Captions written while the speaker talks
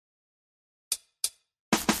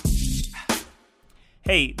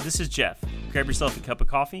Hey, this is Jeff. Grab yourself a cup of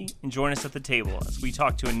coffee and join us at the table as we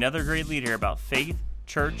talk to another great leader about faith,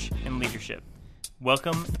 church, and leadership.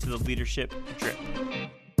 Welcome to the Leadership Drip.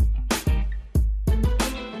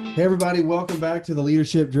 Hey everybody, welcome back to the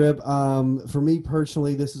Leadership Drip. For me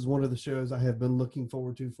personally, this is one of the shows I have been looking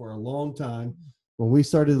forward to for a long time. When we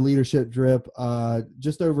started the Leadership Drip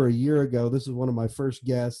just over a year ago, this is one of my first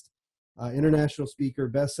guests, international speaker,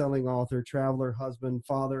 best-selling author, traveler, husband,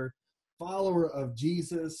 father, follower of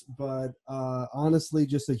Jesus, but honestly,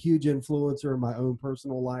 just a huge influencer in my own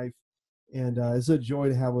personal life. And it's a joy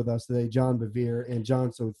to have with us today, John Bevere. And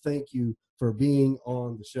John, so thank you for being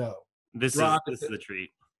on the show. This is a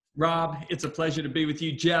treat. Rob, it's a pleasure to be with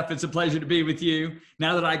you. Jeff, it's a pleasure to be with you.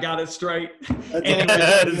 Now that I got it straight.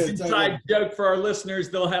 Inside joke for our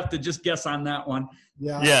listeners, they'll have to just guess on that one.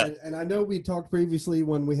 Yeah. And I know we talked previously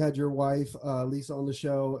when we had your wife, Lisa, on the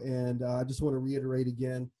show, and I just want to reiterate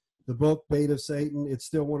again, the book, Bait of Satan, it's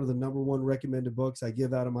still one of the number one recommended books I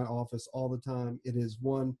give out of my office all the time. It is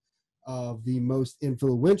one of the most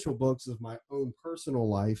influential books of my own personal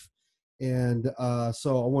life. And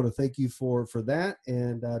so I want to thank you for that.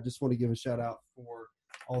 And I just want to give a shout out for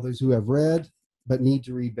all those who have read but need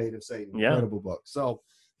to read Bait of Satan. Yeah. Incredible book. So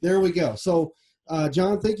there we go. So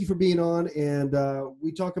John, thank you for being on. And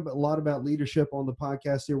we talk a lot about leadership on the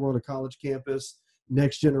podcast here. We're on a college campus,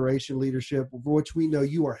 next generation leadership, for which we know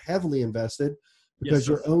you are heavily invested because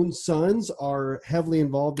your own sons are heavily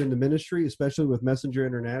involved in the ministry, especially with Messenger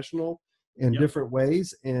International in different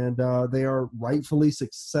ways. And they are rightfully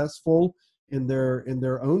successful in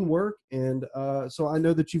their own work. And so I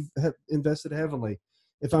know that you've invested heavily.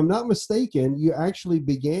 If I'm not mistaken, you actually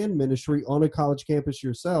began ministry on a college campus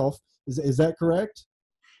yourself. Is that correct?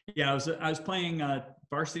 Yeah, I was playing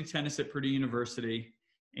varsity tennis at Purdue University,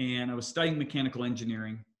 and I was studying mechanical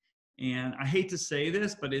engineering. And I hate to say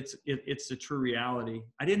this, but it's a true reality.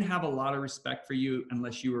 I didn't have a lot of respect for you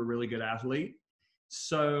unless you were a really good athlete.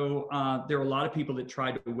 So there were a lot of people that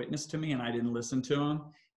tried to witness to me, and I didn't listen to them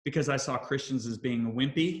because I saw Christians as being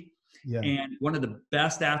wimpy. Yeah. And one of the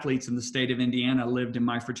best athletes in the state of Indiana lived in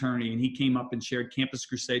my fraternity, and he came up and shared Campus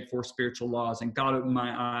Crusade 4 Spiritual Laws, and God opened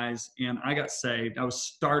my eyes, and I got saved. I was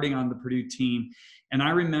starting on the Purdue team, and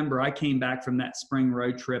I remember I came back from that spring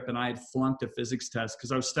road trip, and I had flunked a physics test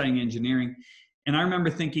because I was studying engineering. And I remember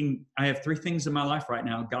thinking, I have 3 things in my life right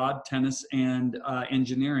now: God, tennis, and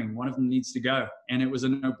engineering. One of them needs to go. And it was a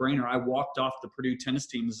no-brainer. I walked off the Purdue tennis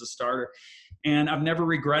team as a starter, and I've never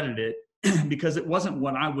regretted it because it wasn't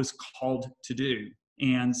what I was called to do.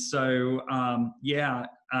 And so,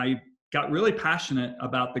 I got really passionate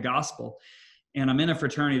about the gospel. And I'm in a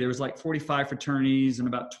fraternity. There was like 45 fraternities and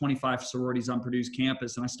about 25 sororities on Purdue's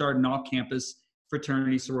campus. And I started an off-campus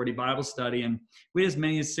fraternity sorority Bible study, and we had as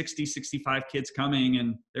many as 65 kids coming,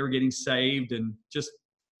 and they were getting saved and just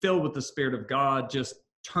filled with the Spirit of God, just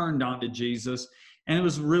turned on to Jesus. And it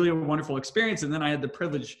was really a wonderful experience. And then I had the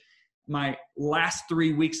privilege my last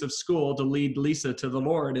 3 weeks of school to lead Lisa to the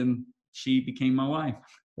Lord, and she became my wife.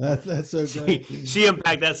 That's so great. She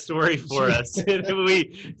unpacked that story for us.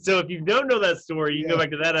 So if you don't know that story, you can go back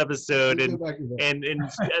to that episode. And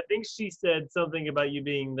I think she said something about you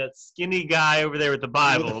being that skinny guy over there with the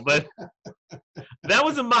Bible, but that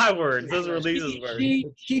wasn't my words. Those were Lisa's words.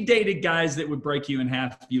 She dated guys that would break you in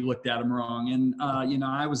half if you looked at them wrong. And,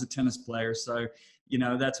 I was a tennis player, so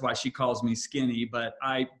that's why she calls me skinny, but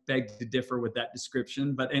I beg to differ with that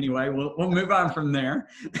description. But anyway, we'll move on from there.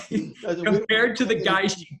 Compared to the guy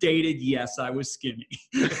she dated, yes, I was skinny.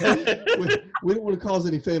 We don't want to cause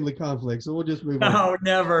any family conflict, so we'll just move on. No,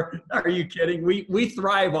 never. Are you kidding? We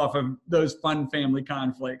thrive off of those fun family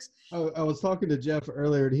conflicts. I was talking to Jeff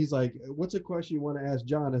earlier, and he's like, "What's a question you want to ask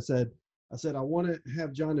John?" I said, I want to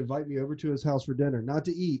have John invite me over to his house for dinner, not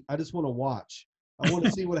to eat. I just want to watch. I want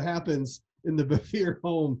to see what happens in the Bevere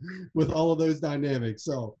home with all of those dynamics.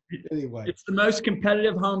 So anyway, it's the most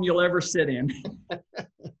competitive home you'll ever sit in.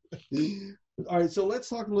 All right. So let's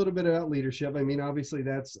talk a little bit about leadership. I mean, obviously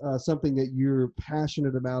that's something that you're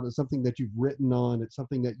passionate about. It's something that you've written on. It's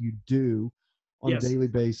something that you do on a daily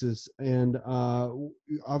basis. And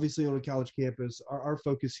obviously on a college campus, our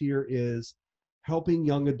focus here is helping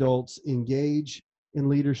young adults engage in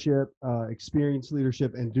leadership, experience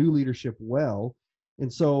leadership, and do leadership well.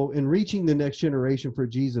 And so in reaching the next generation for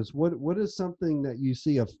Jesus, what is something that you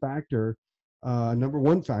see a factor, number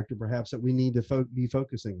one factor perhaps, that we need to be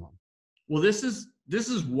focusing on? Well, this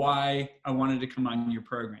is why I wanted to come on your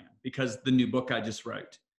program, because the new book I just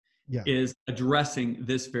wrote is addressing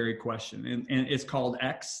this very question. And it's called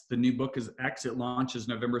X. The new book is X. It launches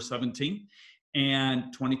November 17th and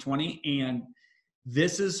 2020. And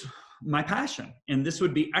this is my passion. And this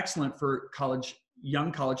would be excellent for college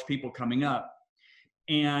young college people coming up.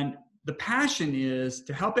 And the passion is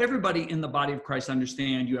to help everybody in the body of Christ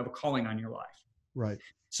understand you have a calling on your life. Right.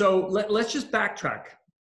 So let's just backtrack.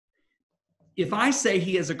 If I say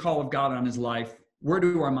he has a call of God on his life, where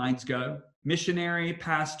do our minds go? Missionary,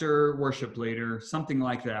 pastor, worship leader, something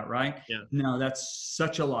like that, right? Yeah. No, that's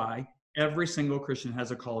such a lie. Every single Christian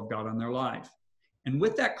has a call of God on their life. And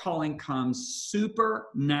with that calling comes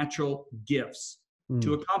supernatural gifts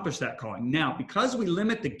to accomplish that calling. Now, because we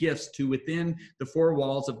limit the gifts to within the four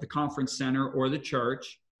walls of the conference center or the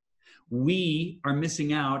church, we are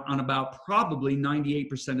missing out on about probably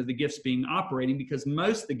 98% of the gifts being operating, because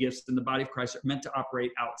most of the gifts in the body of Christ are meant to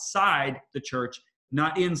operate outside the church,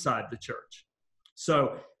 not inside the church.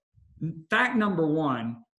 So fact number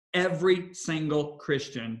one, every single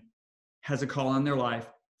Christian has a call on their life.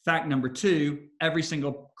 Fact number two, every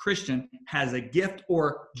single Christian has a gift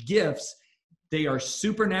or gifts. They are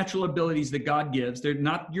supernatural abilities that God gives. They're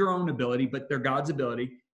not your own ability, but they're God's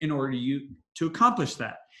ability in order to accomplish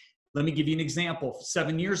that. Let me give you an example.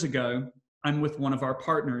 7 years ago, I'm with one of our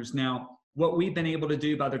partners. Now, what we've been able to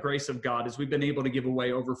do by the grace of God is we've been able to give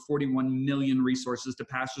away over 41 million resources to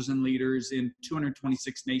pastors and leaders in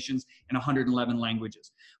 226 nations and 111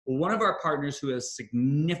 languages. Well, one of our partners who has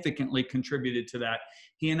significantly contributed to that,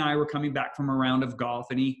 he and I were coming back from a round of golf,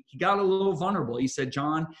 and he got a little vulnerable. He said,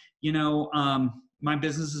 John, my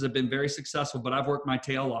businesses have been very successful, but I've worked my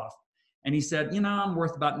tail off. And he said, I'm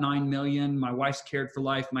worth about 9 million. My wife's cared for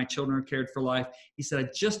life. My children are cared for life. He said, I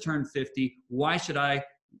just turned 50. Why should I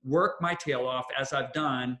work my tail off as I've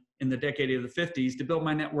done in the decade of the 50s to build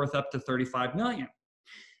my net worth up to 35 million?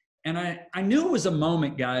 And I knew it was a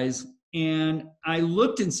moment, guys. And I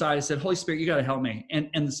looked inside. I said, Holy Spirit, you got to help me.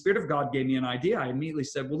 And the Spirit of God gave me an idea. I immediately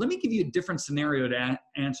said, well, let me give you a different scenario to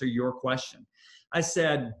answer your question. I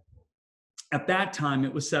said, at that time,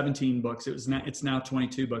 it was 17 books. It's now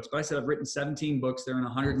 22 books. But I said, I've written 17 books. They're in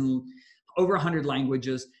over 100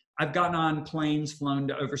 languages. I've gotten on planes, flown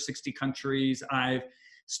to over 60 countries. I've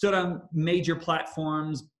stood on major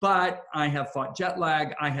platforms, but I have fought jet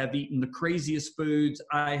lag. I have eaten the craziest foods.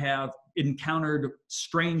 I have encountered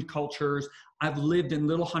strange cultures. I've lived in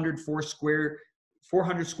little 400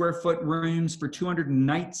 square foot rooms for 200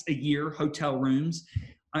 nights a year, hotel rooms.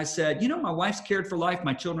 I said, my wife's cared for life.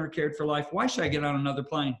 My children are cared for life. Why should I get on another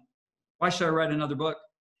plane? Why should I write another book?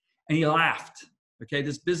 And he laughed. Okay,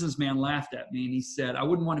 this businessman laughed at me and he said, I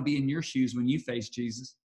wouldn't want to be in your shoes when you face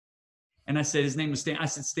Jesus. And I said, his name was Stan. I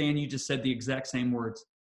said, Stan, you just said the exact same words.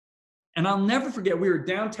 And I'll never forget, we were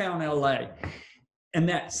downtown LA. And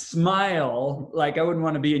that smile, like I wouldn't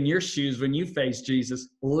want to be in your shoes when you face Jesus,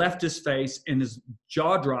 left his face and his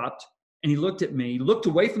jaw dropped. And he looked at me, looked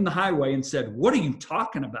away from the highway and said, what are you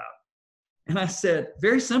talking about? And I said,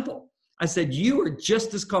 very simple. I said, you are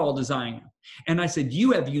just as called as I am. And I said,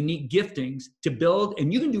 you have unique giftings to build,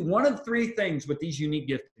 and you can do one of three things with these unique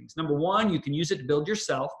giftings. Number one, you can use it to build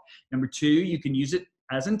yourself. Number two, you can use it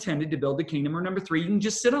as intended to build the kingdom. Or number three, you can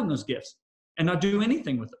just sit on those gifts and not do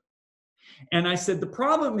anything with them. And I said, the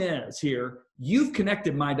problem is here, you've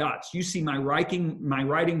connected my dots. You see my writing,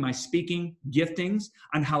 my speaking giftings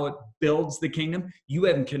on how it builds the kingdom. You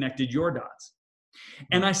haven't connected your dots.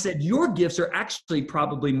 And I said, your gifts are actually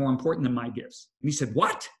probably more important than my gifts. And he said,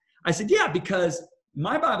 what? I said, yeah, because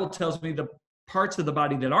my Bible tells me the parts of the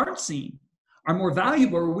body that aren't seen are more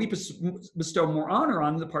valuable, or we bestow more honor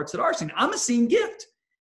on the parts that are seen. I'm a seen gift.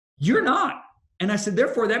 You're not. And I said,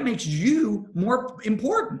 therefore, that makes you more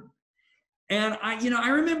important. And I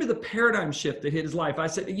remember the paradigm shift that hit his life. I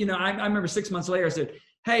said, I remember 6 months later, I said,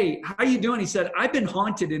 hey, how you doing? He said, I've been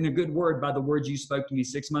haunted in a good word by the words you spoke to me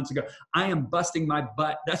 6 months ago. I am busting my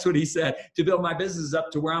butt. That's what he said, to build my business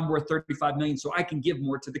up to where I'm worth 35 million so I can give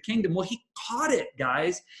more to the kingdom. Well, he caught it,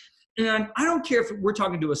 guys. And I don't care if we're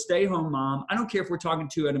talking to a stay-home mom. I don't care if we're talking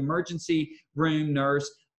to an emergency room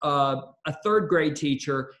nurse, a third grade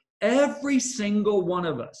teacher. Every single one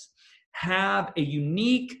of us have a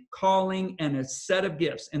unique calling and a set of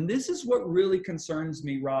gifts. And this is what really concerns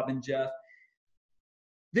me, Rob and Jeff.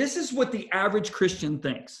 This is what the average Christian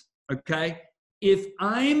thinks, okay? If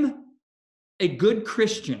I'm a good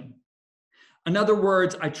Christian, in other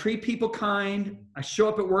words, I treat people kind, I show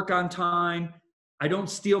up at work on time, I don't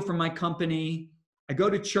steal from my company, I go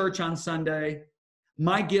to church on Sunday,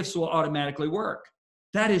 my gifts will automatically work.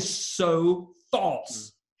 That is so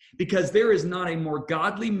false. Because there is not a more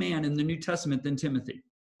godly man in the New Testament than Timothy.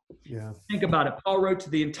 Yeah. Think about it. Paul wrote to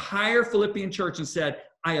the entire Philippian church and said,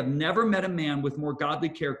 I have never met a man with more godly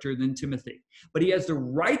character than Timothy. But he has to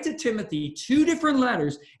write to Timothy 2 different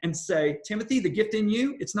letters and say, Timothy, the gift in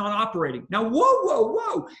you, it's not operating. Now,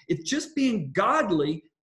 whoa. If just being godly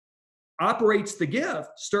operates the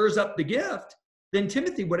gift, stirs up the gift, then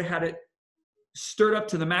Timothy would have had it stirred up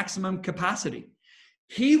to the maximum capacity.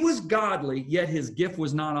 He was godly, yet his gift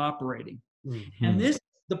was not operating. Mm-hmm. And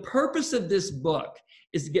the purpose of this book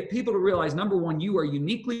is to get people to realize, number one, you are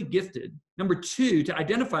uniquely gifted. Number two, to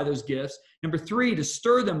identify those gifts. Number three, to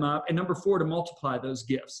stir them up. And number four, to multiply those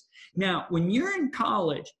gifts. Now, when you're in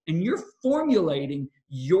college and you're formulating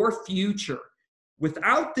your future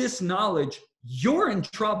without this knowledge, you're in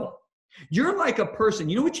trouble. You're like a person,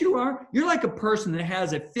 you know what you are? You're like a person that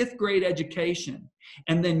has a 5th grade education.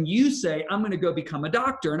 And then you say, I'm going to go become a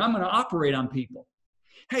doctor and I'm going to operate on people.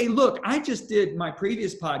 Hey, look, I just did my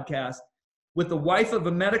previous podcast with the wife of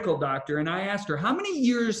a medical doctor. And I asked her, how many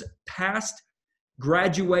years past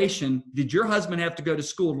graduation did your husband have to go to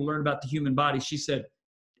school to learn about the human body? She said,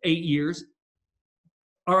 8 years.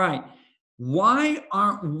 All right. Why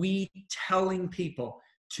aren't we telling people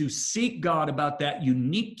to seek God about that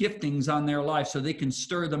unique giftings on their life so they can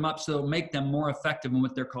stir them up, so it'll make them more effective in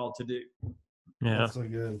what they're called to do? Yeah. That's so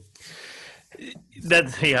good.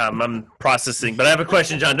 I'm processing, but I have a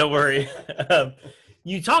question, John. Don't worry.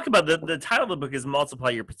 You talk about the title of the book is Multiply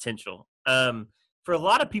Your Potential. For a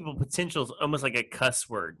lot of people, potential is almost like a cuss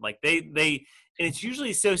word. Like and it's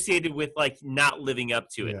usually associated with like not living up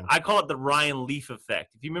to it. Yeah. I call it the Ryan Leaf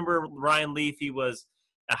effect. If you remember Ryan Leaf, he was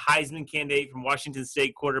a Heisman candidate from Washington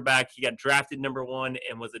State quarterback. He got drafted number 1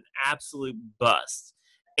 and was an absolute bust.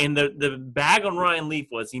 And the bag on Ryan Leaf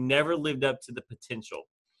was he never lived up to the potential.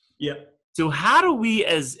 Yeah. So how do we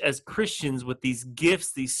as Christians with these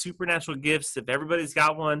gifts, these supernatural gifts, if everybody's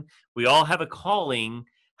got one, we all have a calling,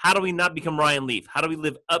 how do we not become Ryan Leaf? How do we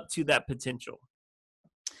live up to that potential?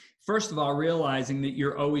 First of all, realizing that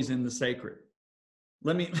you're always in the sacred.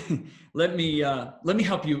 Let me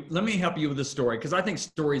help you with a story, because I think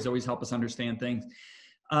stories always help us understand things.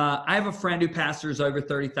 I have a friend who pastors over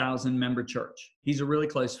 30,000 member church. He's a really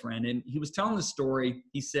close friend, and he was telling the story.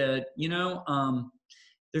 He said,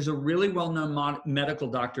 there's a really well-known medical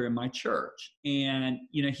doctor in my church, and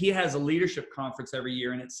he has a leadership conference every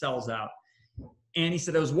year, and it sells out. And he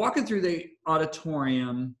said, I was walking through the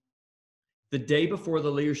auditorium the day before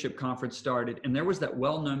the leadership conference started, and there was that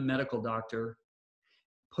well-known medical doctor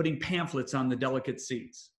putting pamphlets on the delegate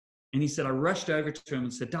seats. And he said, I rushed over to him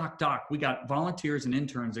and said, Doc, we got volunteers and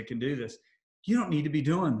interns that can do this. You don't need to be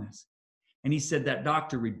doing this. And he said, that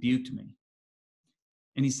doctor rebuked me.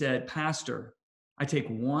 And he said, Pastor, I take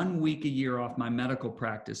 1 week a year off my medical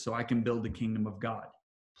practice so I can build the kingdom of God.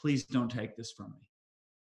 Please don't take this from me.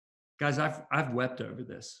 Guys, I've wept over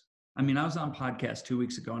this. I mean, I was on podcast 2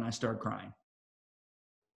 weeks ago and I started crying.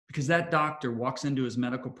 Because that doctor walks into his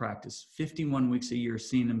medical practice 51 weeks a year,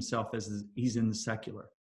 seeing himself as he's in the secular.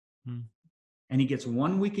 And he gets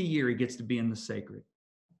 1 week a year, he gets to be in the sacred.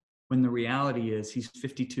 When the reality is he's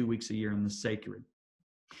 52 weeks a year in the sacred.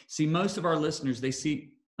 See, most of our listeners, they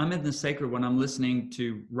see, I'm in the sacred when I'm listening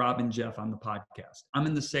to Rob and Jeff on the podcast. I'm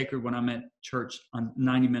in the sacred when I'm at church on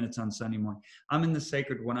 90 minutes on Sunday morning. I'm in the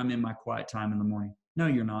sacred when I'm in my quiet time in the morning. No,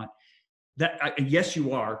 you're not. Yes,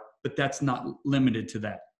 you are, but that's not limited to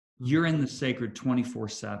that. You're in the sacred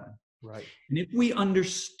 24/7. Right. And if we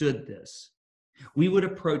understood this, we would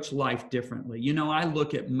approach life differently. I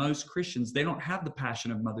look at most Christians, they don't have the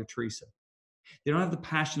passion of Mother Teresa. They don't have the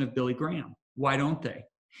passion of Billy Graham. Why don't they?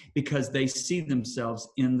 Because they see themselves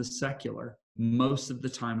in the secular most of the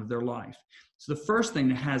time of their life. So the first thing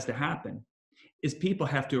that has to happen is people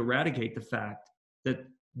have to eradicate the fact that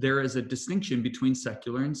there is a distinction between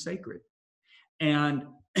secular and sacred. And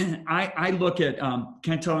I look at,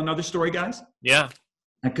 can I tell another story, guys? Yeah.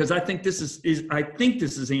 Because I think this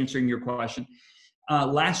is answering your question.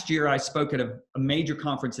 Last year, I spoke at a major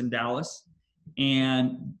conference in Dallas,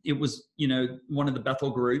 and it was, one of the Bethel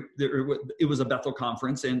group. It was a Bethel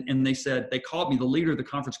conference, and they called me. The leader of the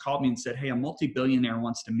conference called me and said, "Hey, a multi-billionaire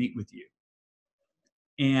wants to meet with you,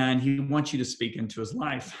 and he wants you to speak into his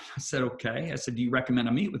life." I said, "Okay." I said, "Do you recommend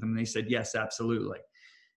I meet with him?" And they said, "Yes, absolutely."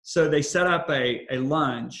 So they set up a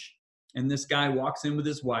lunch, and this guy walks in with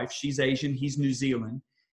his wife. She's Asian, he's New Zealand,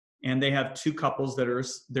 and they have 2 couples that are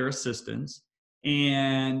their assistants.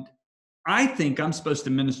 And I think I'm supposed to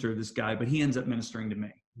minister to this guy, but he ends up ministering to me.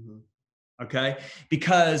 Mm-hmm. Okay?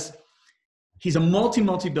 Because he's a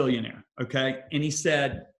multi-billionaire. Okay? And he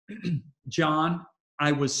said, John,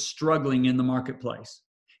 I was struggling in the marketplace.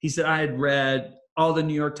 He said, I had read all the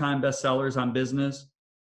New York Times bestsellers on business,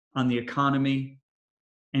 on the economy.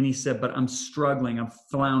 And he said, but I'm struggling. I'm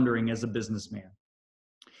floundering as a businessman.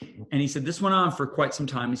 And he said, this went on for quite some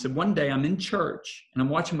time. He said, one day I'm in church and I'm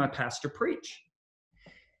watching my pastor preach.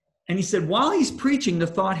 And he said, while he's preaching, the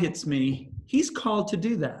thought hits me, he's called to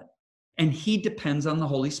do that. And he depends on the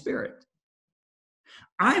Holy Spirit.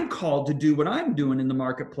 I'm called to do what I'm doing in the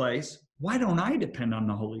marketplace. Why don't I depend on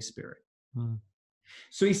the Holy Spirit?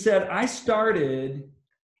 So he said, I started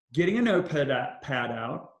getting a notepad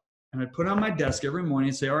out, and I'd put it on my desk every morning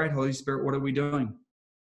and say, all right, Holy Spirit, what are we doing?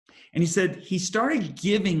 And he said, he started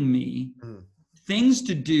giving me things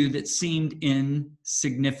to do that seemed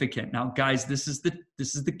insignificant. Now, guys, this is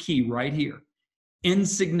the key right here.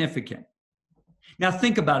 Insignificant. Now,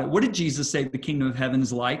 think about it. What did Jesus say the kingdom of heaven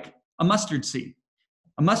is like? A mustard seed.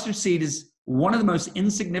 A mustard seed is one of the most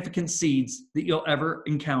insignificant seeds that you'll ever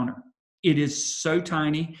encounter. It is so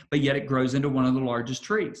tiny, but yet it grows into one of the largest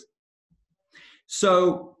trees.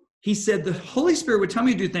 So he said the Holy Spirit would tell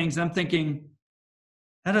me to do things, and I'm thinking,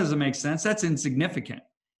 that doesn't make sense. That's insignificant.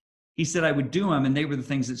 He said I would do them, and they were the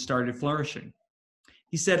things that started flourishing.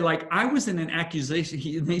 He said, like, I was in an accusation.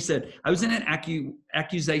 He said, I was in an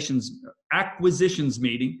acquisitions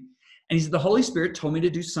meeting. And he said, the Holy Spirit told me to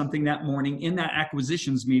do something that morning in that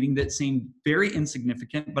acquisitions meeting that seemed very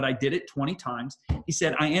insignificant, but I did it 20 times. He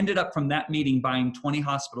said, I ended up from that meeting buying 20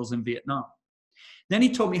 hospitals in Vietnam. Then he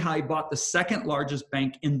told me how he bought the second largest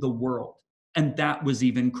bank in the world. And that was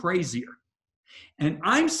even crazier. And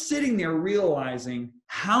I'm sitting there realizing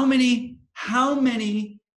how many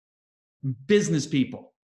business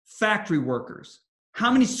people, factory workers,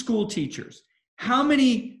 how many school teachers, how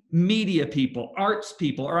many media people, arts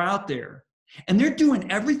people are out there, and they're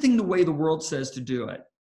doing everything the way the world says to do it.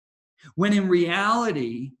 When in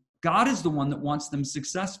reality, God is the one that wants them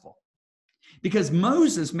successful. Because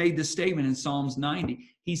Moses made this statement in Psalms 90.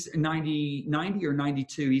 He's 90 or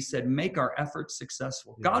 92. He said, make our efforts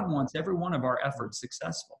successful. Yeah. God wants every one of our efforts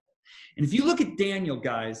successful. And if you look at Daniel,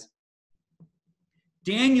 guys,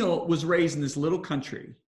 Daniel was raised in this little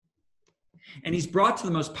country, and he's brought to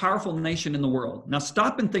the most powerful nation in the world. Now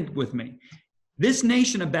stop and think with me. This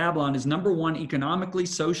nation of Babylon is number one economically,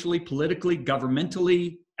 socially, politically,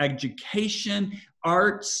 governmentally, education,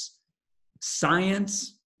 arts,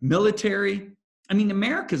 science, military. I mean,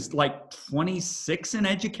 America's like 26 in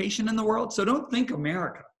education in the world, so don't think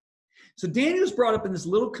America. So Daniel's brought up in this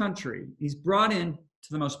little country. He's brought in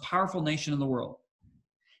to the most powerful nation in the world.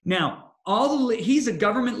 Now, he's a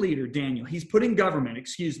government leader, Daniel. He's put in government,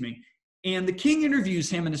 and the king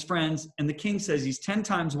interviews him and his friends, and the king says he's 10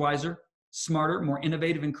 times wiser, smarter, more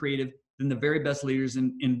innovative and creative than the very best leaders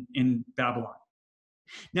in Babylon.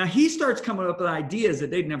 Now, he starts coming up with ideas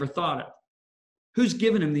that they'd never thought of. Who's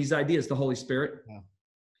given him these ideas? The Holy Spirit. Yeah.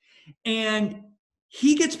 And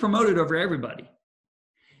he gets promoted over everybody.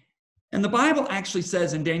 And the Bible actually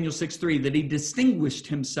says in Daniel 6:3 that he distinguished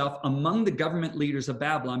himself among the government leaders of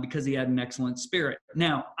Babylon because he had an excellent spirit.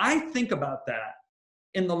 Now, I think about that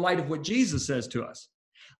in the light of what Jesus says to us.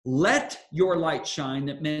 Let your light shine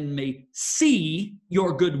that men may see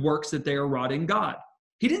your good works that they are wrought in God.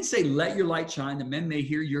 He didn't say, let your light shine that men may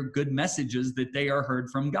hear your good messages that they are heard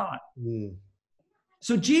from God.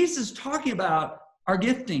 So Jesus is talking about our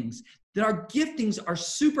giftings, that our giftings are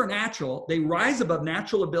supernatural. They rise above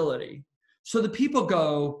natural ability. So the people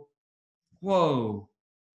go, whoa,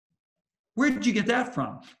 where did you get that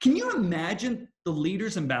from? Can you imagine the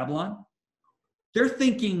leaders in Babylon? They're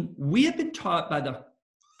thinking, we have been taught by the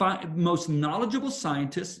most knowledgeable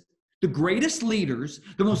scientists, the greatest leaders,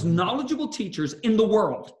 the most knowledgeable teachers in the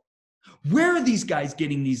world. Where are these guys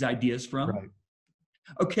getting these ideas from? Right.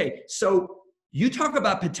 Okay, so you talk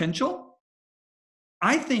about potential.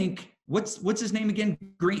 I think, what's his name again?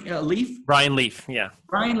 Leaf? Brian Leaf, yeah.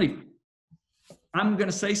 Brian Leaf. I'm going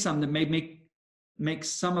to say something that may make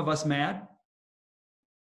some of us mad,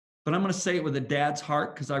 but I'm going to say it with a dad's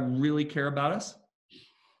heart because I really care about us.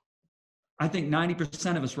 I think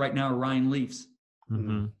 90% of us right now are Ryan Leafs.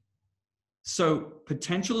 Mm-hmm. So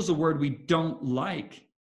potential is a word we don't like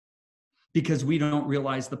because we don't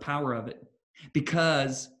realize the power of it.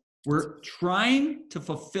 Because we're trying to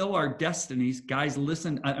fulfill our destinies. Guys,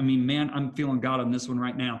 listen, I mean, man, I'm feeling God on this one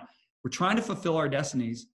right now. We're trying to fulfill our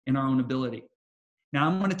destinies in our own ability. Now,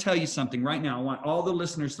 I'm going to tell you something right now. I want all the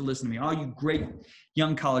listeners to listen to me, all you great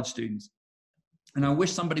young college students. And I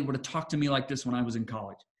wish somebody would have talked to me like this when I was in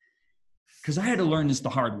college, because I had to learn this the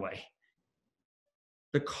hard way.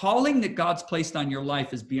 The calling that God's placed on your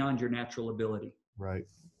life is beyond your natural ability. Right.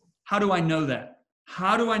 How do I know that?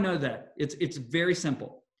 How do I know that? It's very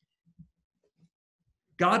simple.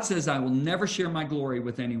 God says, I will never share my glory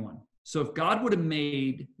with anyone. So if God would have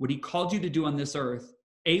made what he called you to do on this earth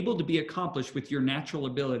able to be accomplished with your natural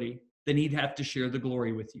ability, then he'd have to share the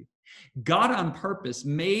glory with you. God on purpose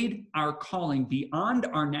made our calling beyond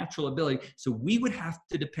our natural ability, so we would have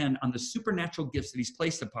to depend on the supernatural gifts that he's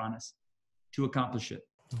placed upon us to accomplish it.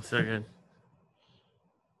 So good.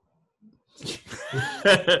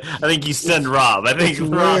 I think you stunned Rob. I think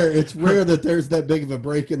it's rare that there's that big of a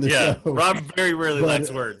break in the show. Rob very rarely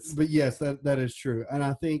likes words. But yes, that is true. And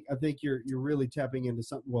I think you're really tapping into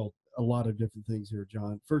something, well, a lot of different things here,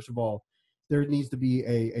 John. First of all, there needs to be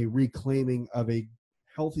a reclaiming of a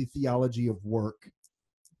healthy theology of work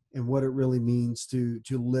and what it really means to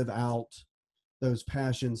live out those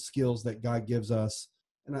passion skills that God gives us.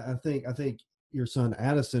 And I think your son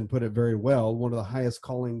Addison put it very well. One of the highest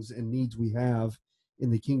callings and needs we have in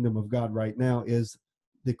the kingdom of God right now is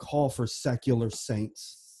the call for secular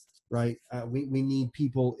saints, right? We need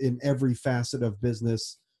people in every facet of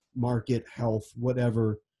business, market, health,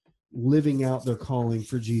 whatever, living out their calling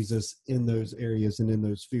for Jesus in those areas and in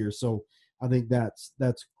those spheres. So I think that's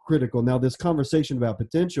critical. Now, this conversation about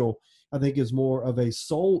potential, I think, is more of a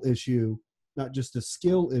soul issue, not just a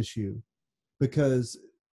skill issue, because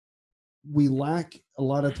we lack a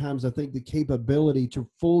lot of times, I think, the capability to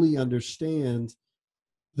fully understand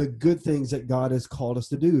the good things that God has called us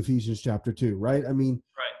to do, Ephesians chapter 2, right? I mean,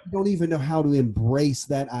 we don't even know how to embrace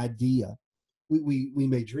that idea. We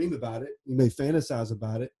may dream about it, we may fantasize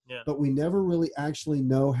about it, but we never really actually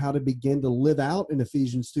know how to begin to live out in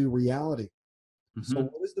Ephesians 2 reality. Mm-hmm. So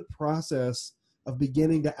what is the process of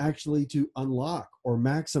beginning to actually to unlock or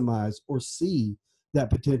maximize or see that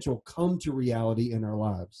potential come to reality in our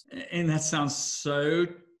lives? And that sounds so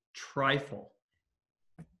trifle.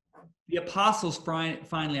 The apostles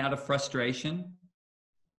finally, out of frustration,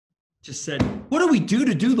 just said, what do we do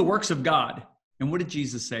to do the works of God? And what did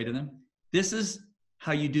Jesus say to them? This is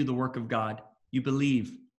how you do the work of God. You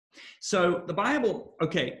believe. So the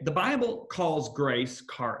Bible calls grace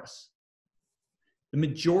charis. The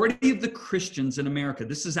majority of the Christians in America,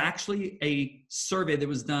 this is actually a survey that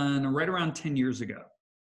was done right around 10 years ago.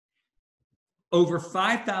 Over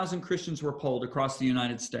 5,000 Christians were polled across the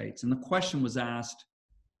United States. And the question was asked,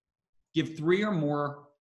 give 3 or more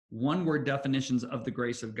one-word definitions of the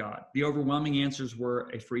grace of God. The overwhelming answers were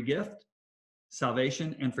a free gift,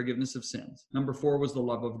 salvation, and forgiveness of sins. Number 4 was the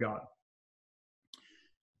love of God.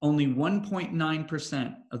 Only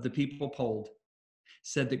 1.9% of the people polled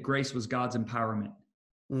said that grace was God's empowerment.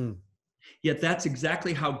 Yet that's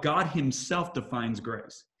exactly how God himself defines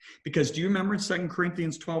grace. Because do you remember in 2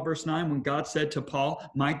 Corinthians 12, verse 9, when God said to Paul,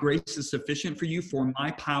 my grace is sufficient for you, for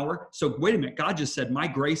my power. So wait a minute, God just said, my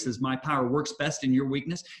grace is my power, works best in your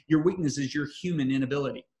weakness. Your weakness is your human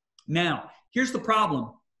inability. Now, here's the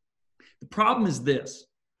problem. The problem is this.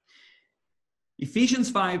 Romans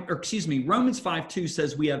 5:2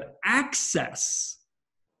 says we have access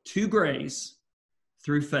to grace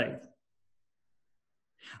through faith.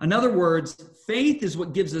 In other words, faith is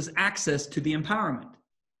what gives us access to the empowerment.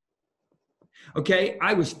 Okay,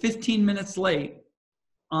 I was 15 minutes late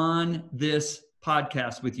on this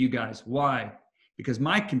podcast with you guys. Why? Because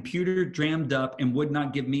my computer jammed up and would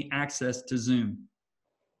not give me access to Zoom.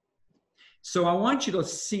 So I want you to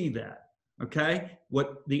see that, okay?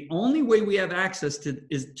 The only way we have access to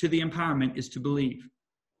the empowerment is to believe,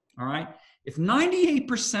 all right? If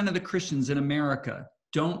 98% of the Christians in America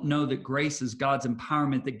don't know that grace is God's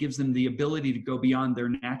empowerment that gives them the ability to go beyond their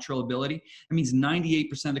natural ability, that means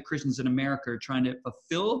 98% of the Christians in America are trying to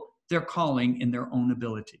fulfill their calling in their own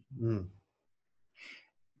ability.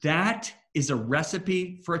 That is a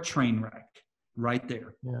recipe for a train wreck right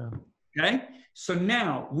there. Yeah. Okay? So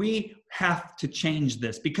now we have to change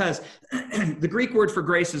this because the Greek word for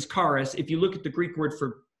grace is charis. If you look at the Greek word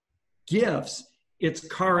for gifts, it's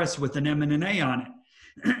charis with an M and an A on it.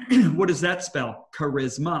 What does that spell?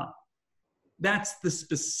 Charisma. That's the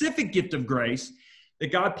specific gift of grace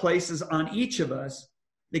that God places on each of us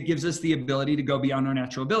that gives us the ability to go beyond our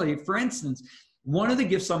natural ability. For instance, one of the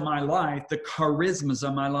gifts on my life, the charismas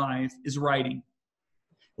on my life, is writing.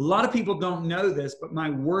 A lot of people don't know this, but my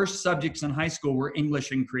worst subjects in high school were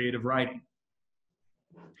English and creative writing.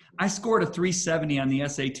 I scored a 370 on the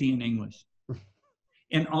SAT in English.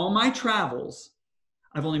 In all my travels,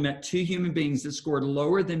 I've only met 2 human beings that scored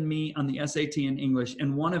lower than me on the SAT in English,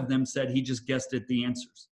 and one of them said he just guessed at the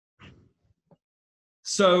answers.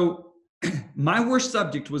 So my worst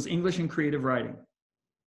subject was English and creative writing.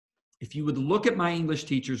 If you would look at my English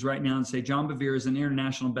teachers right now and say, John Bevere is an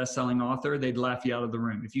international best-selling author, they'd laugh you out of the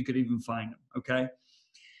room, if you could even find him, okay?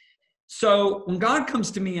 So when God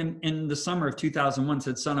comes to me in the summer of 2001 and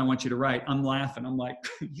said, son, I want you to write, I'm laughing. I'm like,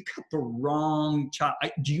 you got the wrong child.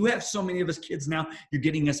 Do you have so many of us kids now, you're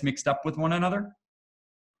getting us mixed up with one another?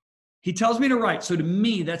 He tells me to write. So to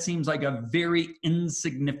me, that seems like a very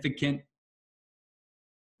insignificant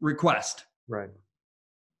request. Right.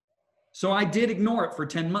 So I did ignore it for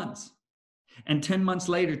 10 months. And 10 months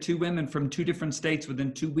later, 2 women from 2 different states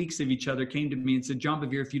within 2 weeks of each other came to me and said, John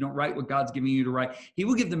Bevere, if you don't write what God's giving you to write, he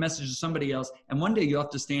will give the message to somebody else. And one day you'll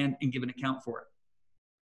have to stand and give an account for it.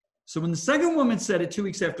 So when the second woman said it 2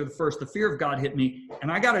 weeks after the first, the fear of God hit me.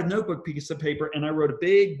 And I got a notebook piece of paper and I wrote a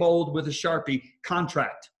big bold with a Sharpie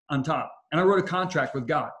contract on top. And I wrote a contract with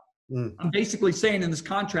God. I'm basically saying in this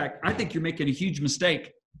contract, I think you're making a huge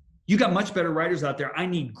mistake. You got much better writers out there. I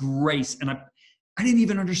need grace. And I didn't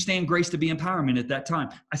even understand grace to be empowerment at that time.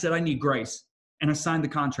 I said, I need grace. And I signed the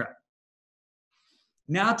contract.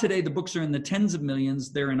 Now today, the books are in the tens of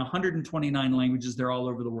millions. They're in 129 languages. They're all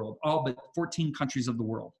over the world, all but 14 countries of the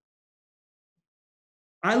world.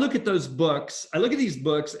 I look at those books, I look at these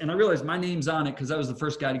books, and I realize my name's on it because I was the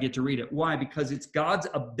first guy to get to read it. Why? Because it's God's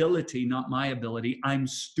ability, not my ability. I'm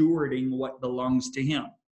stewarding what belongs to him.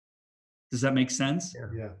 Does that make sense?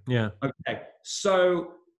 Yeah. Okay.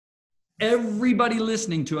 So everybody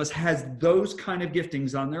listening to us has those kind of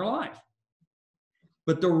giftings on their life.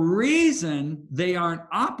 But the reason they aren't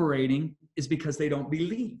operating is because they don't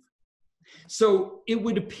believe. So it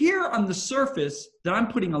would appear on the surface that I'm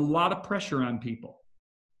putting a lot of pressure on people.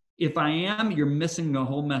 If I am, you're missing the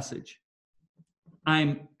whole message.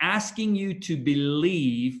 I'm asking you to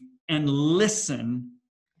believe and listen,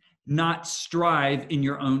 not strive in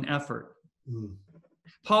your own effort.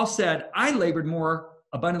 Paul said, I labored more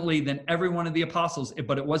abundantly than every one of the apostles,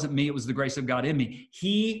 but it wasn't me, it was the grace of God in me.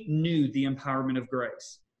 He knew the empowerment of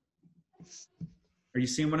grace. Are you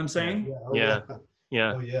seeing what I'm saying? Yeah. Oh,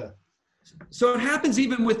 yeah. So it happens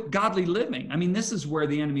even with godly living. I mean, this is where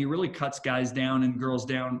the enemy really cuts guys down and girls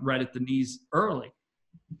down right at the knees early.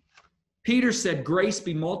 Peter said, grace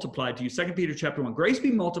be multiplied to you. 2 Peter chapter 1, grace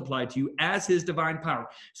be multiplied to you as his divine power.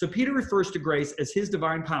 So Peter refers to grace as his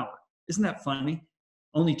divine power. Isn't that funny?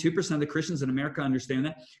 Only 2% of the Christians in America understand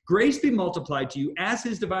that. Grace be multiplied to you as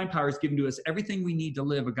his divine power is given to us everything we need to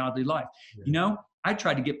live a godly life. Yeah. You know, I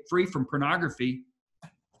tried to get free from pornography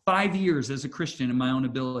 5 years as a Christian in my own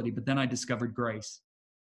ability, but then I discovered grace.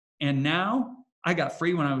 And now I got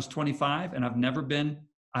free when I was 25 and I've never been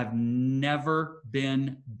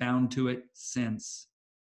bound to it since.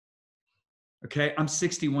 Okay. I'm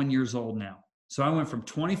 61 years old now. So I went from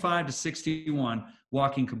 25 to 61,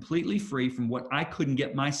 walking completely free from what I couldn't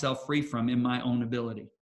get myself free from in my own ability.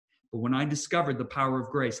 But when I discovered the power of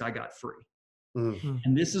grace, I got free. Mm-hmm.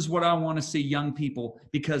 And this is what I want to see young people,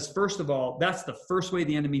 because first of all, that's the first way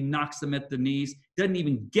the enemy knocks them at the knees, doesn't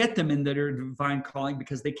even get them into their divine calling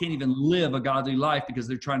because they can't even live a godly life because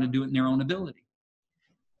they're trying to do it in their own ability.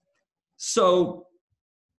 So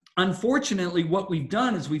unfortunately, what we've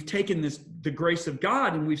done is we've taken the grace of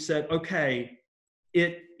God and we've said, okay,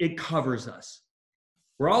 it covers us.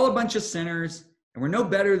 We're all a bunch of sinners and we're no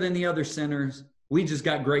better than the other sinners. We just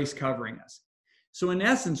got grace covering us. So in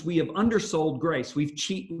essence, we have undersold grace. We've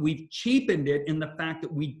cheapened it in the fact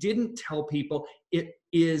that we didn't tell people it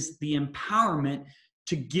is the empowerment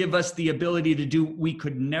to give us the ability to do what we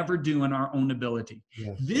could never do in our own ability.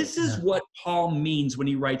 Yes. This is what Paul means when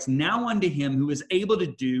he writes, now unto him who is able to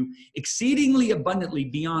do exceedingly abundantly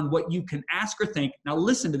beyond what you can ask or think. Now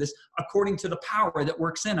listen to this, according to the power that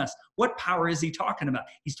works in us. What power is he talking about?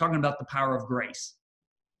 He's talking about the power of grace.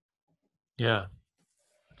 Yeah.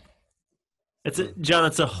 John,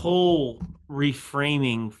 it's a whole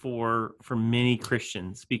reframing for many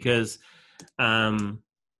Christians because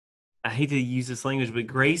I hate to use this language, but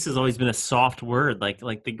grace has always been a soft word.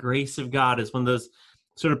 Like the grace of God is one of those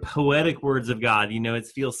sort of poetic words of God. You know, it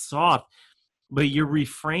feels soft, but you're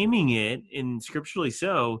reframing it in scripturally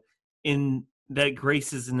so in that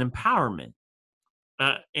grace is an empowerment.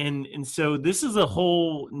 And so this is a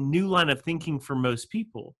whole new line of thinking for most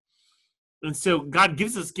people. And so God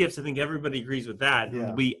gives us gifts. I think everybody agrees with that.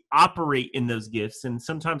 Yeah. We operate in those gifts. And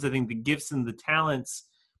sometimes I think the gifts and the talents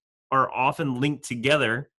are often linked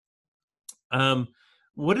together.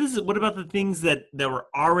 What about the things that we're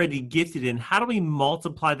already gifted in? How do we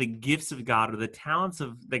multiply the gifts of God or the talents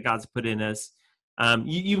that God's put in us?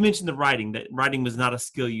 You mentioned the writing, that writing was not a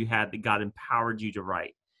skill you had, that God empowered you to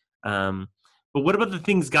write. But what about the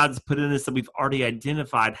things God's put in us that we've already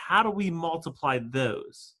identified? How do we multiply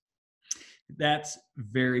those? That's a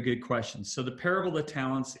very good question. So the parable of the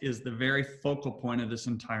talents is the very focal point of this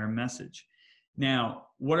entire message. Now,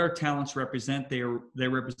 what our talents represent, they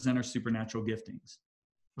represent our supernatural giftings.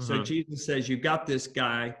 Mm-hmm. So Jesus says, you've got this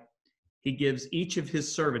guy, he gives each of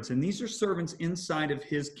his servants, and these are servants inside of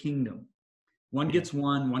his kingdom. One gets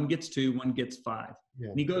 1, one gets 2, one gets 5. Yeah.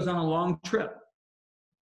 And he goes on a long trip,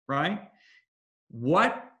 right?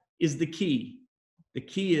 What is the key? The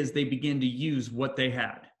key is they begin to use what they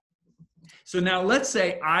had. So now let's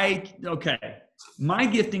say My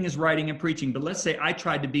gifting is writing and preaching, but let's say I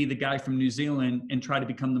tried to be the guy from New Zealand and try to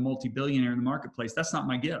become the multi-billionaire in the marketplace. That's not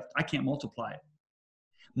my gift. I can't multiply it.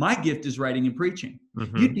 My gift is writing and preaching.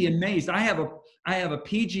 Mm-hmm. You'd be amazed. I have a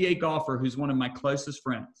PGA golfer who's one of my closest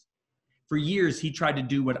friends. For years, he tried to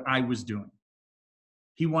do what I was doing.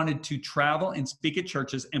 He wanted to travel and speak at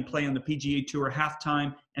churches and play on the PGA Tour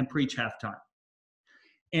halftime and preach halftime.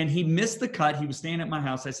 And he missed the cut. He was staying at my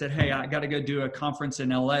house. I said, hey, I got to go do a conference in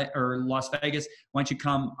LA or Las Vegas. Why don't you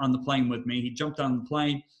come on the plane with me? He jumped on the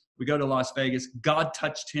plane. We go to Las Vegas. God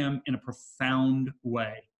touched him in a profound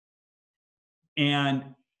way. And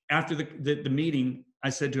after the meeting, I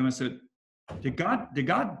said to him, I said, did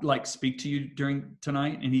God like speak to you during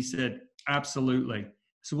tonight? And he said, absolutely.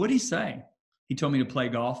 So what did he say? He told me to play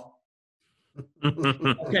golf.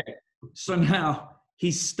 Okay. So now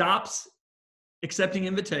he stops accepting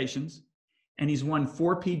invitations, and he's won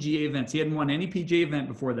 4 PGA events. He hadn't won any PGA event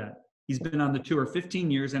before that. He's been on the tour 15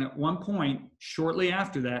 years, and at one point, shortly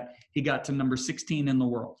after that, he got to number 16 in the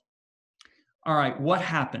world. All right, what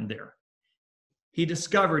happened there? He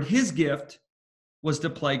discovered his gift was to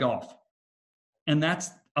play golf. And that's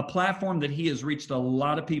a platform that he has reached a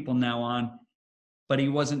lot of people now on, but he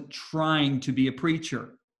wasn't trying to be a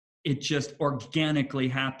preacher. It just organically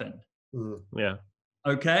happened. Yeah.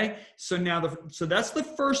 Okay. So now, so that's the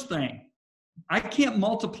first thing. I can't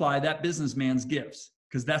multiply that businessman's gifts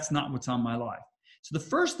because that's not what's on my life. So the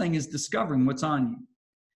first thing is discovering what's on you.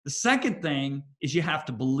 The second thing is you have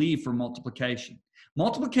to believe for multiplication.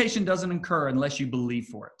 Multiplication doesn't occur unless you believe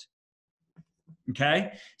for it.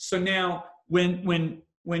 Okay. So now when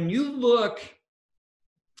you look,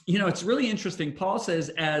 you know, it's really interesting. Paul says,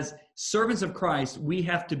 as servants of Christ, we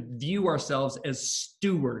have to view ourselves as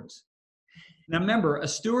stewards. Now, remember, a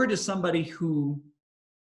steward is somebody who,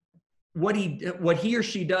 what he or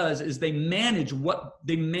she does is they manage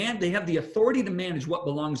they have the authority to manage what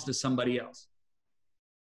belongs to somebody else.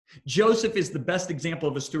 Joseph is the best example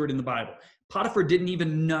of a steward in the Bible. Potiphar didn't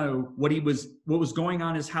even know what was going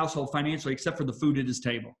on in his household financially, except for the food at his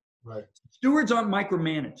table. Right. Stewards aren't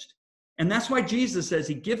micromanaged. And that's why Jesus says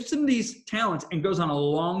he gives them these talents and goes on a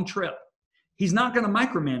long trip. He's not going to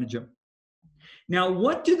micromanage them. Now,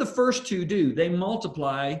 what do the first two do? They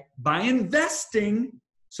multiply by investing.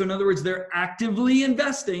 So in other words, they're actively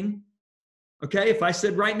investing. Okay, if I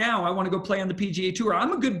said right now, I want to go play on the PGA Tour,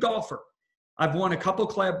 I'm a good golfer. I've won a couple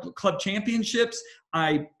club championships.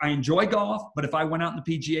 I enjoy golf, but if I went out in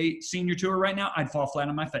the PGA Senior Tour right now, I'd fall flat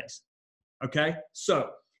on my face. Okay, so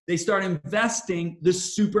they start investing the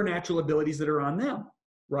supernatural abilities that are on them,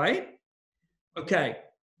 right? Okay,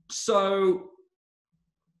 so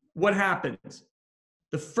what happens?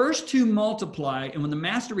 The first two multiply, and when the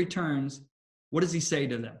master returns, what does he say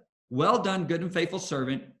to them? Well done, good and faithful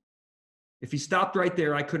servant. If he stopped right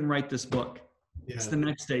there, I couldn't write this book. Yeah. It's the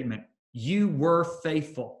next statement. You were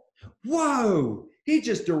faithful. Whoa! He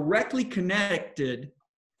just directly connected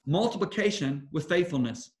multiplication with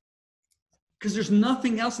faithfulness. Because there's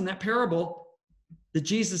nothing else in that parable that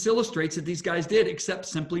Jesus illustrates that these guys did except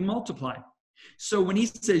simply multiply. So when he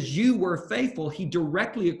says you were faithful, he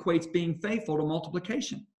directly equates being faithful to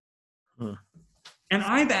multiplication. And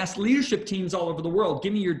I've asked leadership teams all over the world,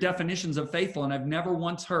 give me your definitions of faithful. And I've never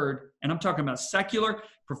once heard, and I'm talking about secular,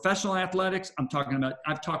 professional athletics.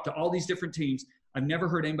 I've talked to all these different teams. I've never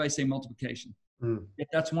heard anybody say multiplication. Yet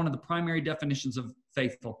that's one of the primary definitions of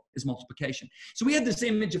faithful is multiplication. So we had this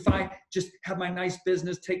image, if I just have my nice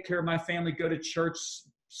business, take care of my family, go to church,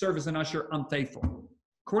 serve as an usher, I'm faithful.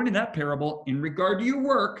 According to that parable, in regard to your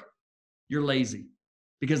work, you're lazy.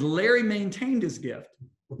 Because Larry maintained his gift.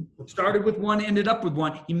 Started with one, ended up with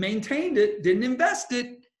one. He maintained it, didn't invest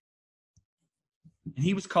it. And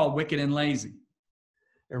he was called wicked and lazy.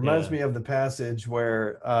 It reminds me of the passage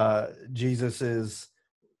where Jesus has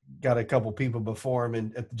got a couple people before him,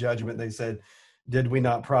 and at the judgment they said, did we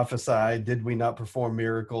not prophesy? Did we not perform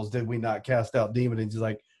miracles? Did we not cast out demons? And he's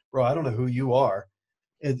like, bro, I don't know who you are.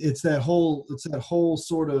 It's that whole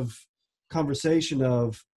sort of conversation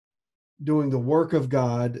of doing the work of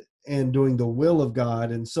God and doing the will of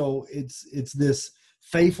God. And so it's this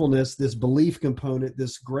faithfulness, this belief component,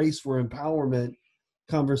 this grace for empowerment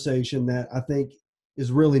conversation that I think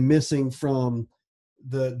is really missing from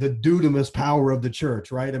the dunamis power of the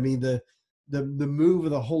church, right? I mean, the move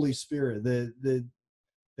of the Holy Spirit, the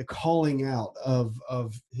calling out of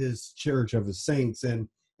his church, of his saints, and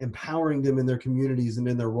empowering them in their communities and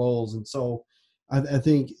in their roles. And so I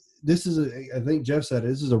think I think Jeff said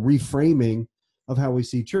this is a reframing of how we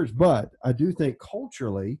see church. But I do think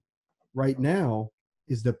culturally right now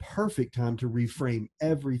is the perfect time to reframe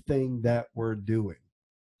everything that we're doing.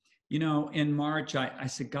 In March, I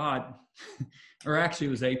said, God, or actually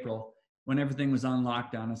it was April, when everything was on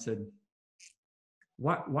lockdown, I said,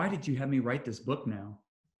 why did you have me write this book now?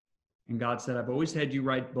 And God said, I've always had you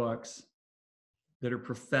write books that are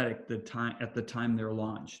prophetic at the time they're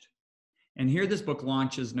launched. And here this book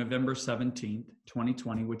launches November 17th,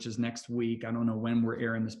 2020, which is next week. I don't know when we're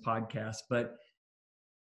airing this podcast, but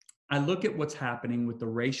I look at what's happening with the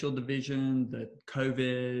racial division, the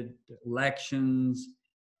COVID, the elections,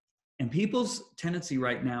 and people's tendency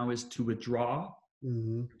right now is to withdraw,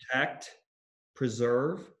 protect,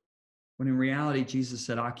 preserve, when in reality, Jesus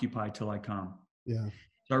said, occupy till I come. Yeah.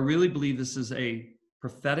 So I really believe this is a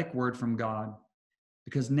prophetic word from God,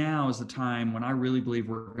 because now is the time when I really believe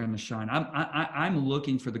we're going to shine. I'm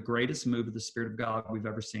looking for the greatest move of the Spirit of God we've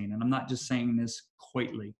ever seen. And I'm not just saying this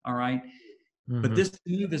coyly, all right? But this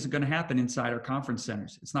move isn't going to happen inside our conference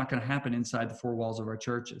centers. It's not going to happen inside the four walls of our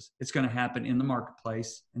churches. It's going to happen in the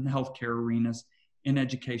marketplace, in the healthcare arenas, in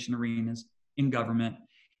education arenas, in government.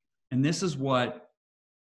 And this is why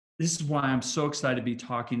I'm so excited to be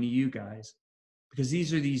talking to you guys, because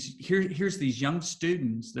here's these young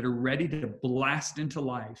students that are ready to blast into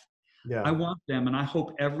life. Yeah. I want them, and I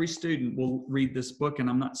hope every student will read this book. And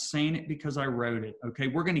I'm not saying it because I wrote it. Okay.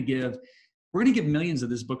 We're going to give millions of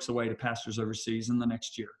these books away to pastors overseas in the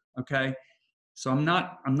next year. Okay. So I'm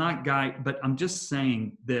not but I'm just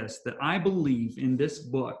saying this, that I believe in this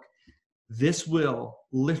book, this will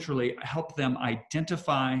literally help them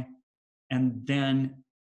identify and then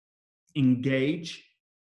engage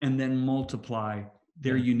and then multiply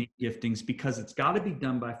their unique giftings, because it's got to be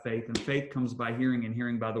done by faith, and faith comes by hearing, and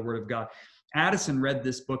hearing by the word of God. Addison read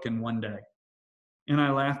this book in one day. And I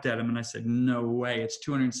laughed at him and I said, no way, it's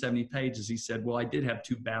 270 pages. He said, well, I did have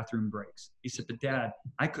 2 bathroom breaks. He said, but Dad,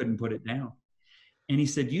 I couldn't put it down. And he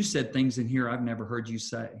said, you said things in here I've never heard you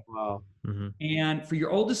say. Wow. Mm-hmm. And for your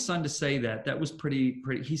oldest son to say that was pretty.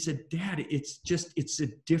 He said, Dad, it's a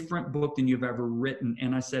different book than you've ever written.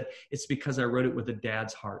 And I said, it's because I wrote it with a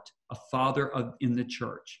dad's heart, a father in the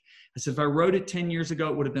church. I said, if I wrote it 10 years ago,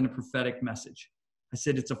 it would have been a prophetic message. I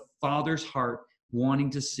said, it's a father's heart wanting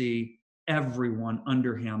to see everyone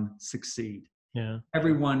under him succeed. Yeah.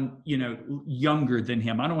 Everyone, younger than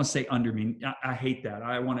him. I don't want to say under me. I hate that.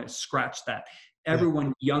 I want to scratch that.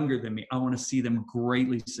 Everyone younger than me, I want to see them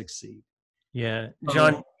greatly succeed. Yeah.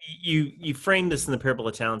 John, you framed this in the parable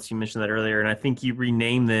of talents. You mentioned that earlier, and I think you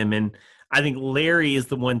renamed them. And I think Larry is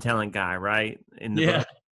the 1 talent guy, right? In the book.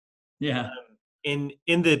 Yeah. In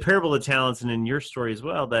the parable of talents, and in your story as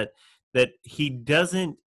well, that he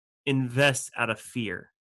doesn't invest out of fear.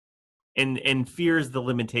 And fear is the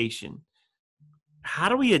limitation. How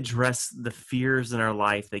do we address the fears in our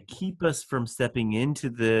life that keep us from stepping into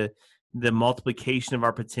the multiplication of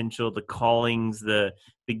our potential, the callings, the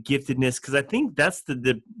giftedness? Because I think that's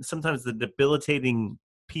sometimes the debilitating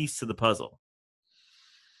piece to the puzzle.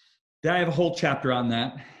 I have a whole chapter on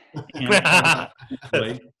that.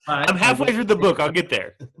 I'm halfway through the book. I'll get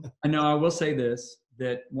there. I know. I will say this,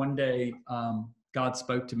 that one day God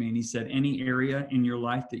spoke to me and he said, any area in your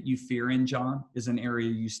life that you fear in, John, is an area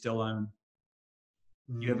you still own.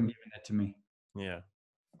 You haven't given it to me. Yeah.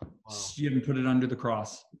 Wow. You haven't put it under the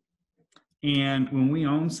cross. And when we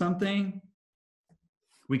own something,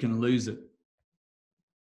 we can lose it.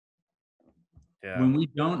 Yeah. When we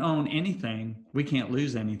don't own anything, we can't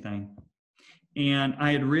lose anything. And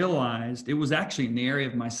I had realized, it was actually in the area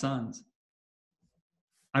of my sons.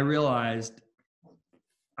 I realized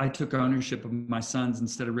I took ownership of my sons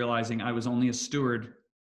instead of realizing I was only a steward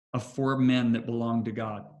of 4 men that belonged to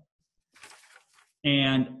God.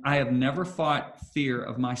 And I have never fought fear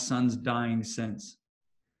of my sons dying since.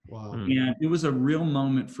 Wow. And it was a real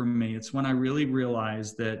moment for me. It's when I really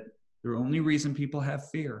realized that the only reason people have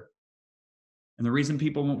fear, and the reason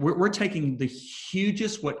we're taking the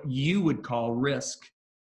hugest, what you would call, risk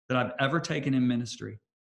that I've ever taken in ministry.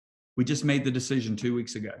 We just made the decision 2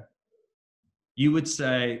 weeks ago. You would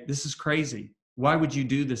say, this is crazy. Why would you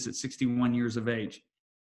do this at 61 years of age?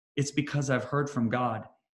 It's because I've heard from God.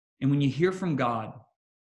 And when you hear from God,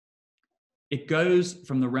 it goes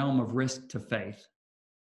from the realm of risk to faith.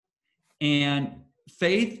 And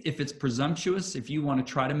faith, if it's presumptuous, if you want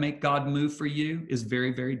to try to make God move for you, is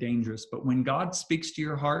very, very dangerous. But when God speaks to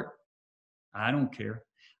your heart, I don't care.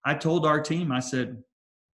 I told our team, I said,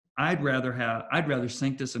 I'd rather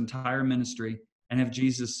sink this entire ministry and have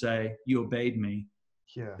Jesus say, you obeyed me,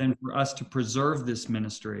 than for us to preserve this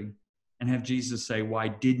ministry and have Jesus say, why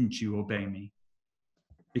didn't you obey me?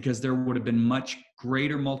 Because there would have been much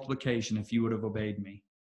greater multiplication if you would have obeyed me.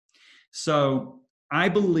 So I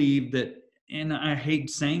believe that, and I hate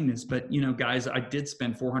saying this, but guys, I did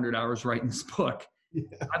spend 400 hours writing this book.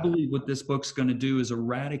 I believe what this book's going to do is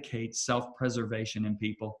eradicate self-preservation in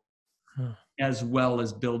people, as well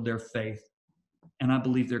as build their faith. And I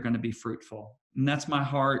believe they're going to be fruitful. And that's my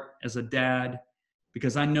heart as a dad,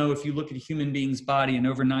 because I know if you look at a human being's body and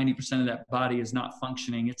over 90% of that body is not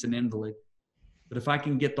functioning, it's an invalid. But if I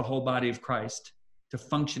can get the whole body of Christ to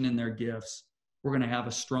function in their gifts, we're going to have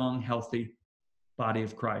a strong, healthy body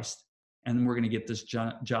of Christ. And we're going to get this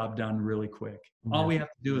job done really quick. All we have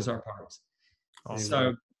to do is our parts.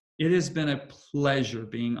 So it has been a pleasure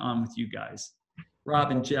being on with you guys.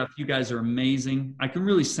 Rob and Jeff, you guys are amazing. I can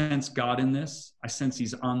really sense God in this. I sense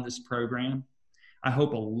he's on this program. I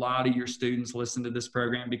hope a lot of your students listen to this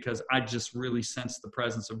program, because I just really sense the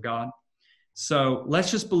presence of God. So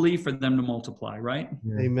let's just believe for them to multiply, right?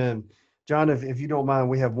 Amen. John, if you don't mind,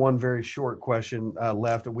 we have one very short question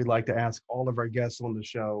left that we'd like to ask all of our guests on the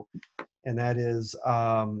show. And that is,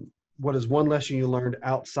 what is one lesson you learned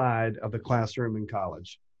outside of the classroom in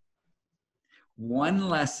college? One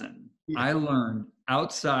lesson I learned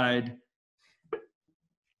outside.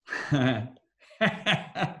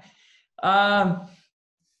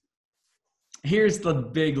 Here's the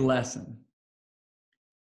big lesson.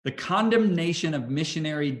 The condemnation of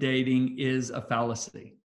missionary dating is a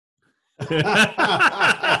fallacy.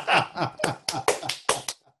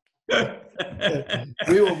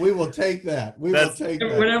 We will take that. We will take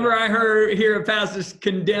that. Whenever I hear a pastor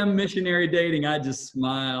condemn missionary dating, I just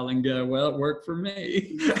smile and go, well, it worked for me.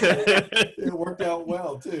 It worked out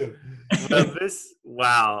well, too.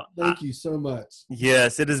 Wow. Thank you so much.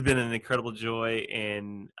 Yes, it has been an incredible joy.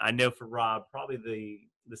 And I know for Rob, probably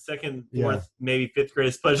the second, fourth, maybe fifth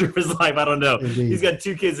greatest pleasure of his life. I don't know. Indeed. He's got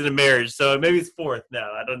 2 kids in a marriage, so maybe it's fourth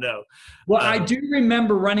now. I don't know. Well, I do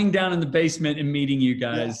remember running down in the basement and meeting you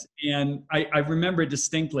guys. Yeah. And I remember it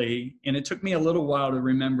distinctly, and it took me a little while to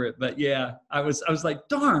remember it. But yeah, I was like,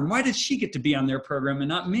 darn, why did she get to be on their program and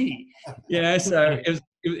not me? Yeah, so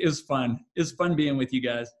it was fun. It was fun being with you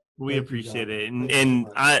guys. We appreciate it. And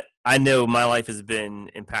I know my life has been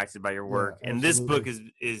impacted by your work. Yeah, and this book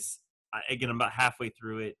is again, I'm about halfway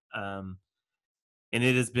through it. And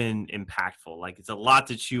it has been impactful. Like, it's a lot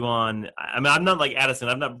to chew on. I mean, I'm not like Addison.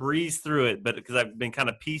 I've not breezed through it, but because I've been kind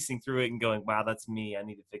of piecing through it and going, wow, that's me. I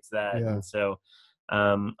need to fix that. Yeah. And so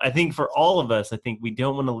I think for all of us, I think we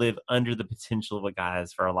don't want to live under the potential of what God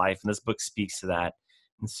has for our life. And this book speaks to that.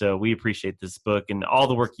 And so we appreciate this book and all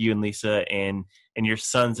the work you and Lisa and your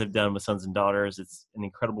sons have done with Sons and Daughters. It's an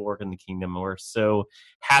incredible work in the kingdom. We're so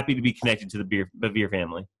happy to be connected to the Bevere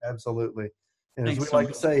family. Absolutely. And as we like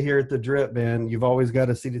to say here at the Drip, man, you've always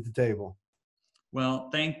got a seat at the table.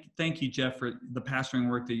 Well, thank you, Jeff, for the pastoring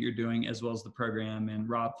work that you're doing, as well as the program. And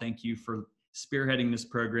Rob, thank you for spearheading this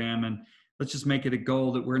program. And let's just make it a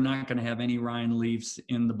goal that we're not going to have any Ryan Leafs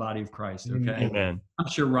in the body of Christ. Okay. Amen. I'm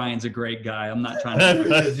sure Ryan's a great guy. I'm not trying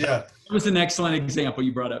to. Yeah. It was an excellent example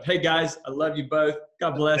you brought up. Hey guys, I love you both.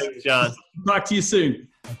 God bless. Thanks, John. Talk to you soon.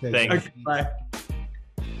 Okay. Thanks. Okay, bye.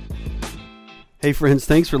 Hey friends,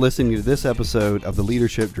 thanks for listening to this episode of the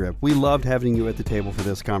Leadership Drip. We loved having you at the table for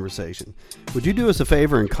this conversation. Would you do us a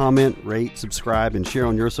favor and comment, rate, subscribe, and share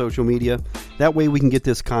on your social media? That way we can get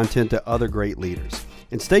this content to other great leaders.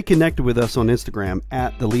 And stay connected with us on Instagram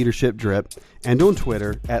at The Leadership Drip and on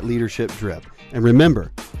Twitter at Leadership Drip. And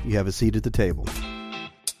remember, you have a seat at the table.